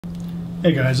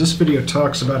Hey guys, this video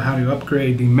talks about how to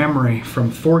upgrade the memory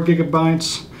from 4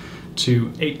 gigabytes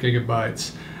to 8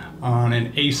 gigabytes on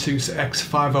an Asus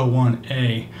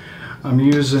X501a. I'm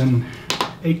using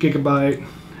 8 gigabyte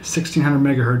 1600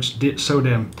 megahertz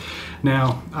SODIMM.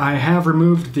 Now, I have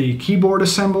removed the keyboard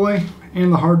assembly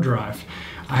and the hard drive.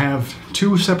 I have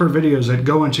 2 separate videos that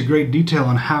go into great detail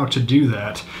on how to do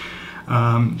that.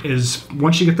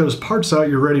 Once you get those parts out,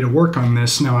 you're ready to work on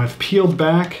this. Now, I've peeled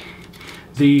back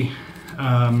the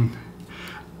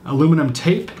aluminum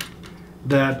tape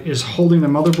that is holding the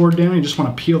motherboard down. You just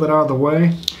want to peel that out of the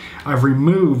way. I've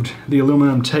removed the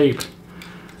aluminum tape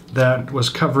that was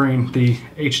covering the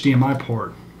HDMI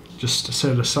port. Just to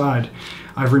set it aside.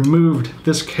 I've removed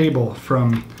this cable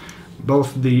from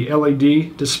both the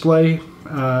LED display,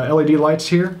 LED lights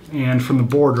here, and from the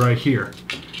board right here.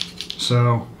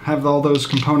 So have all those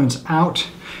components out.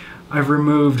 I've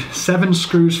removed 7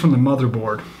 screws from the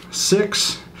motherboard.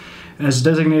 6 as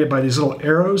designated by these little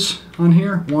arrows on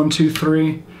here. 1, 2,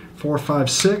 3, 4, 5,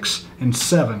 6, and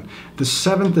 7. The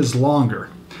 7th is longer.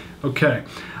 Okay,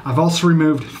 I've also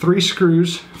removed 3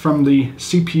 screws from the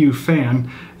CPU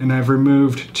fan, and I've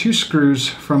removed 2 screws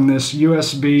from this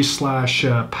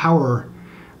USB/power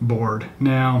board.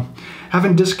 Now,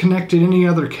 haven't disconnected any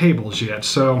other cables yet.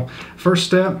 So, first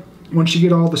step, once you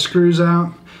get all the screws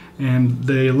out and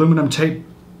the aluminum tape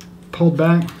pulled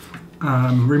back,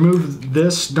 remove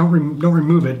this. Don't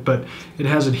remove it, but it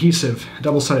has adhesive,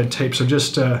 double-sided tape, so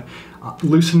just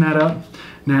loosen that up.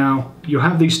 Now, you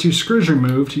have these 2 screws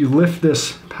removed. You lift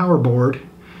this power board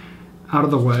out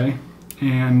of the way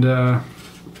and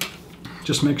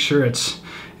just make sure it's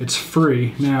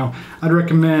free. Now, I'd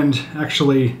recommend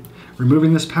actually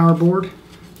removing this power board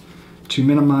to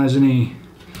minimize any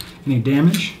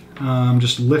damage.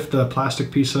 Just lift the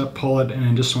plastic piece up, pull it, and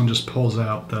then this one just pulls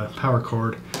out the power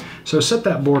cord. So set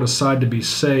that board aside to be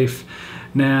safe.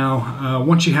 Now,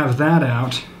 once you have that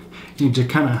out, you need to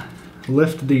kind of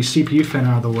lift the CPU fan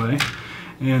out of the way.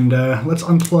 And let's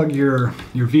unplug your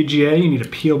VGA. You need to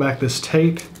peel back this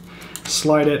tape,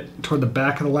 slide it toward the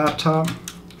back of the laptop,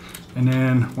 and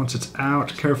then once it's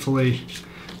out, carefully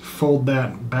fold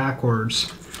that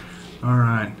backwards.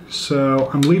 Alright, so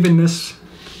I'm leaving this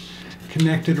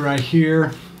connected right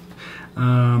here.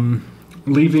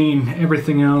 Leaving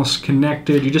everything else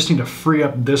connected. You just need to free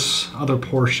up this other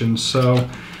portion. So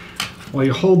while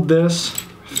you hold this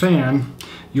fan,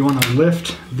 you want to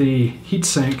lift the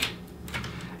heatsink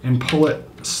and pull it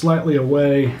slightly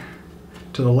away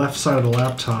to the left side of the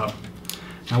laptop.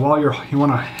 Now while you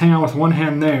want to hang out with one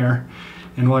hand there,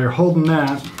 and while you're holding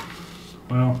that,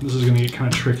 well, this is going to get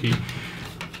kind of tricky.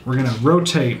 We're going to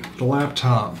rotate the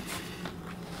laptop,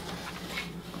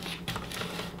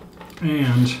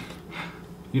 and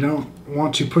you don't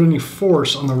want to put any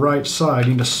force on the right side.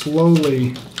 You need to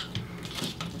slowly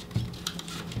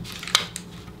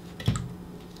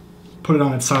put it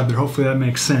on its side there. Hopefully that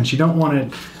makes sense. You don't want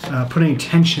it put any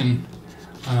tension.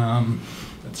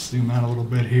 Let's zoom out a little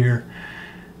bit here.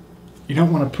 You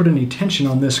don't want to put any tension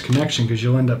on this connection because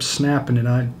you'll end up snapping it.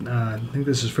 I think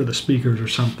this is for the speakers or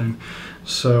something.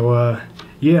 So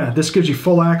yeah, this gives you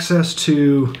full access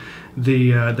to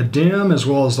the DIMM as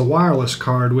well as the wireless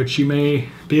card, which you may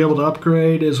be able to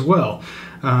upgrade as well.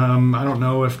 I don't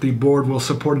know if the board will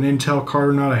support an Intel card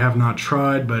or not. I have not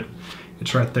tried, but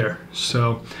it's right there.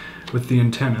 So with the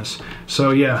antennas.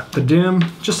 So yeah, the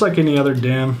DIMM, just like any other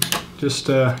DIMM, just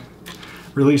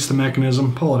release the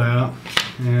mechanism, pull it out,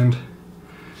 and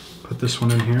put this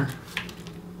one in here.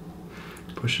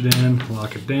 Push it in,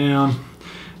 lock it down.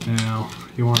 Now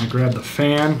you want to grab the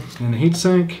fan and the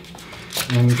heatsink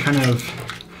and kind of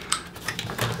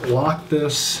lock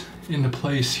this into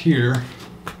place here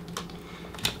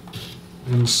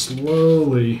and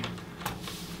slowly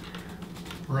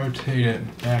rotate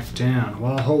it back down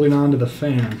while holding on to the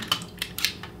fan.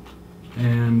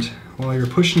 And while you're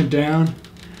pushing it down,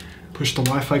 push the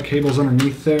Wi-Fi cables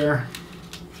underneath there.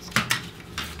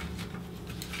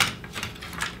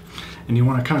 And you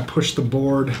want to kind of push the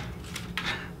board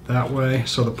that way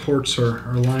so the ports are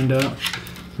lined up.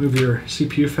 Move your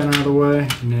CPU fan out of the way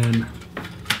and then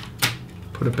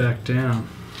put it back down.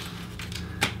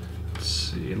 Let's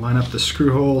see, line up the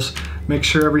screw holes. Make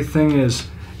sure everything is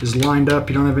lined up.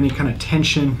 You don't have any kind of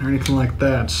tension or anything like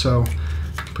that. So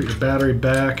put your battery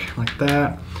back like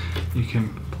that. You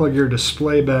can plug your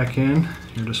display back in,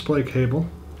 your display cable.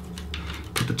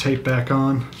 Put the tape back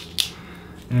on,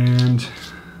 and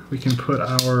we can put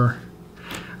our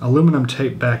aluminum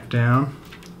tape back down.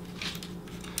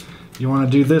 You want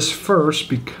to do this first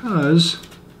because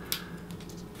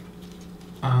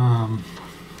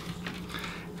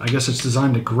I guess it's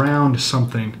designed to ground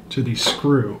something to the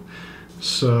screw.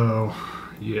 So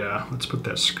yeah, let's put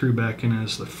that screw back in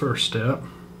as the first step.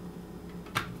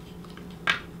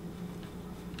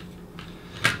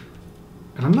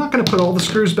 And I'm not going to put all the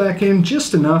screws back in,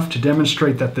 just enough to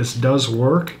demonstrate that this does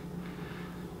work.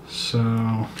 So,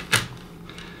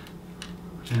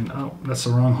 and oh, that's the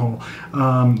wrong hole.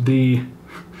 The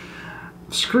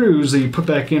screws that you put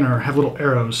back in have little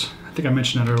arrows. I think I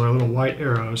mentioned that earlier, little white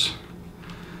arrows.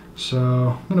 So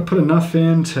I'm going to put enough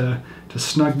in to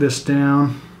snug this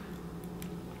down.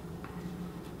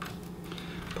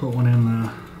 Put one in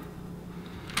the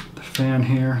fan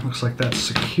here. Looks like that's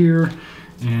secure.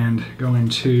 And going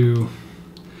to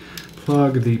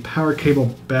plug the power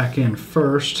cable back in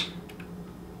first.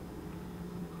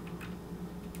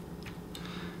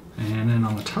 And then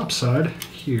on the top side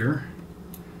here,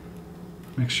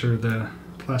 make sure the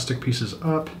plastic piece is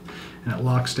up and it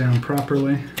locks down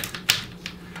properly.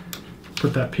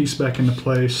 Put that piece back into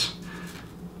place.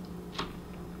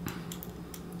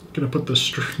 Gonna put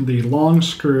the long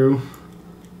screw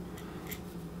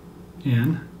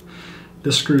in.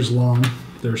 This screw's long.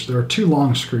 There are two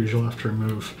long screws you'll have to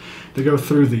remove. They go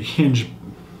through the hinge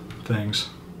things.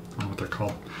 I don't know what they're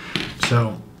called.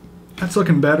 So that's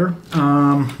looking better.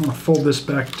 I'm gonna fold this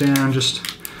back down just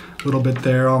a little bit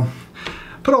there. I'll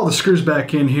put all the screws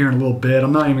back in here in a little bit.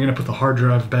 I'm not even gonna put the hard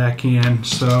drive back in.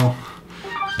 So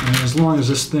as long as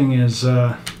this thing is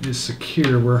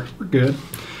secure, we're good.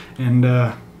 And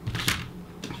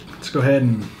let's go ahead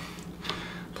and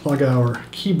plug our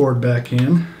keyboard back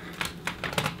in.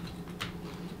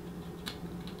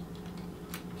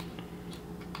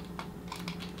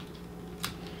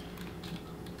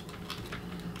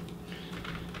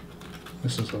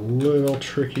 This is a little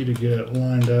tricky to get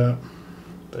lined up.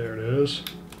 There it is.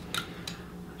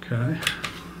 Okay.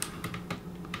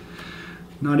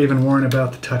 Not even worrying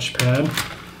about the touchpad.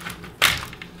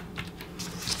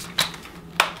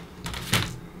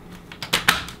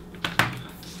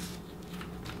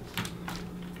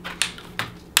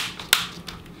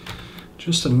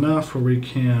 Just enough where we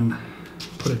can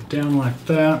put it down like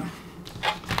that.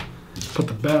 Put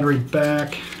the battery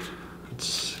back. Let's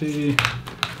see.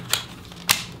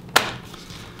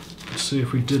 See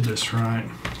if we did this right.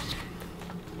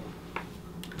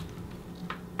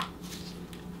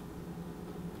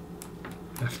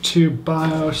 F2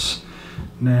 BIOS.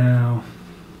 Now,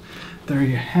 there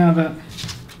you have it.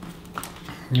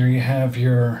 Here you have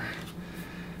your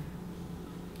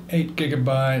 8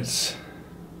 gigabytes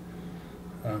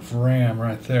of RAM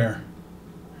right there.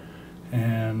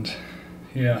 And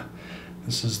yeah,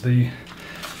 this is the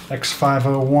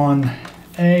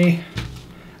X501a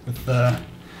with the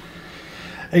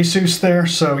Asus there.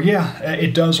 So yeah,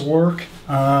 it does work.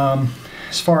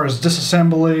 As far as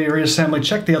disassembly or reassembly,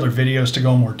 check the other videos to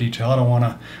go in more detail. I don't want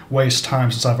to waste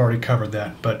time since I've already covered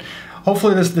that. But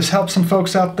hopefully this helps some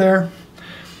folks out there.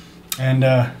 And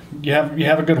you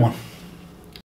have a good one.